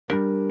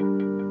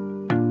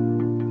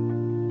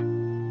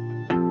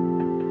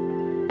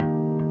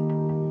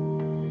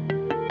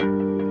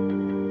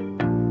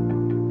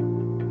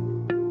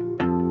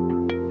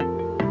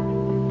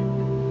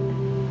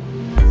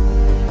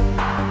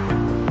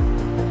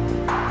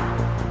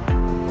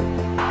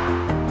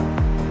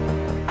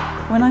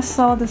When I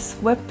saw this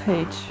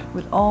webpage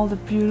with all the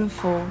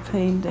beautiful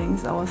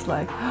paintings, I was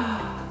like,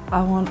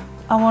 I want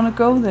to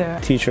go there.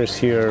 Teachers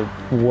here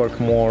work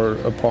more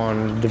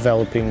upon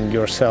developing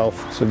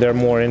yourself, so they're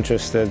more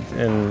interested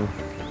in,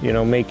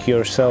 make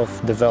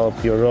yourself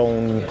develop your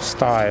own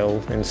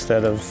style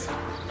instead of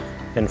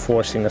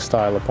enforcing a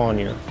style upon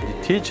you.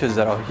 The teachers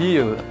that are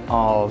here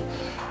are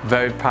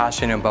very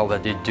passionate about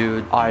what they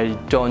do. I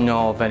don't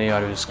know of any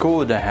other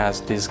school that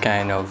has this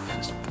kind of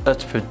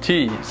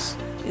expertise.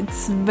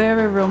 It's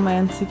very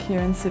romantic here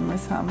in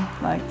Simrishamn,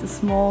 like the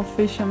small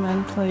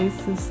fisherman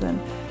places and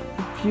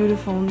the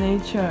beautiful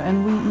nature,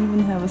 and we even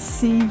have a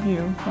sea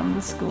view from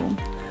the school.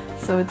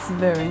 So it's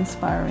very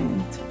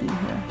inspiring to be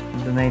here.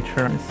 The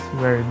nature is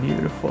very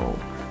beautiful,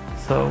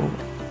 so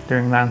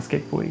during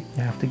landscape week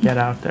you have to get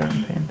out there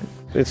and paint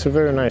it. It's a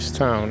very nice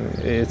town.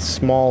 It's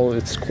small,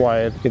 it's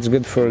quiet. It's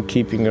good for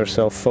keeping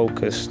yourself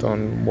focused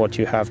on what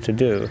you have to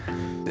do.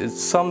 It's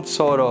some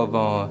sort of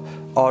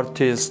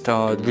artist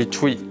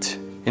retreat,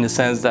 in the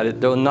sense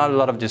that there are not a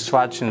lot of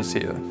distractions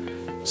here.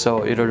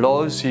 So it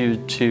allows you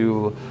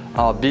to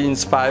be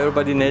inspired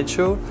by the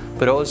nature,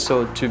 but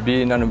also to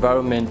be in an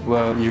environment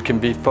where you can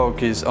be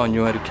focused on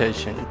your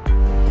education.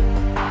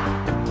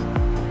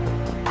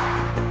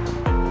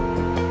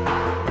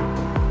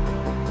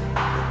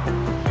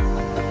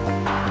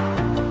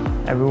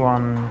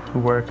 Everyone who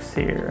works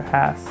here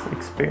has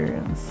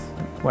experience,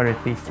 whether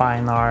it be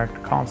fine art,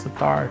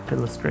 concept art,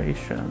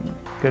 illustration,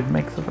 good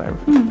mix of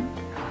everything.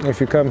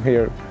 If you come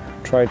here,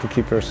 try to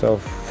keep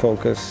yourself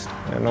focused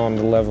and on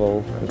the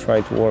level and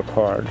try to work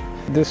hard.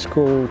 This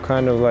school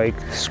kind of like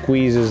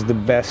squeezes the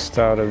best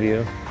out of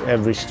you.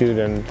 Every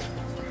student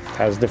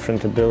has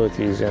different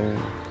abilities, and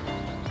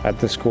at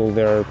the school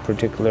they're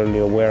particularly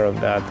aware of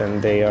that,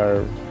 and they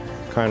are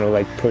kind of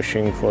like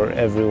pushing for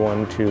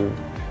everyone to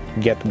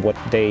get what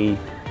they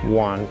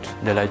want.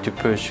 They like to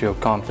push your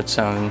comfort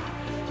zone,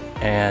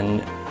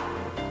 and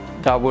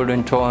that will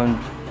in turn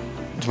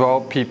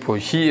draw people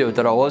here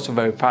that are also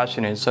very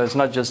passionate. So it's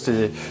not just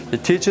the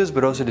teachers,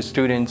 but also the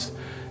students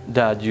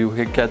that you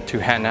get to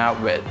hang out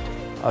with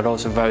are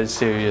also very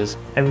serious.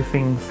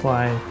 Everything's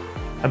like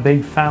a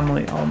big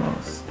family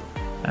almost,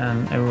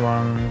 and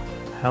everyone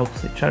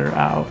helps each other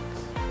out.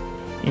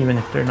 Even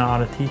if they're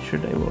not a teacher,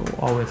 they will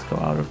always go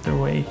out of their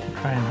way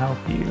to try and help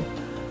you.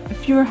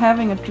 If you're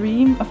having a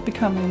dream of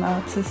becoming an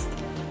artist,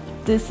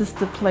 this is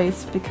the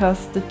place,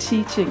 because the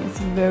teaching is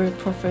very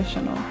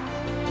professional.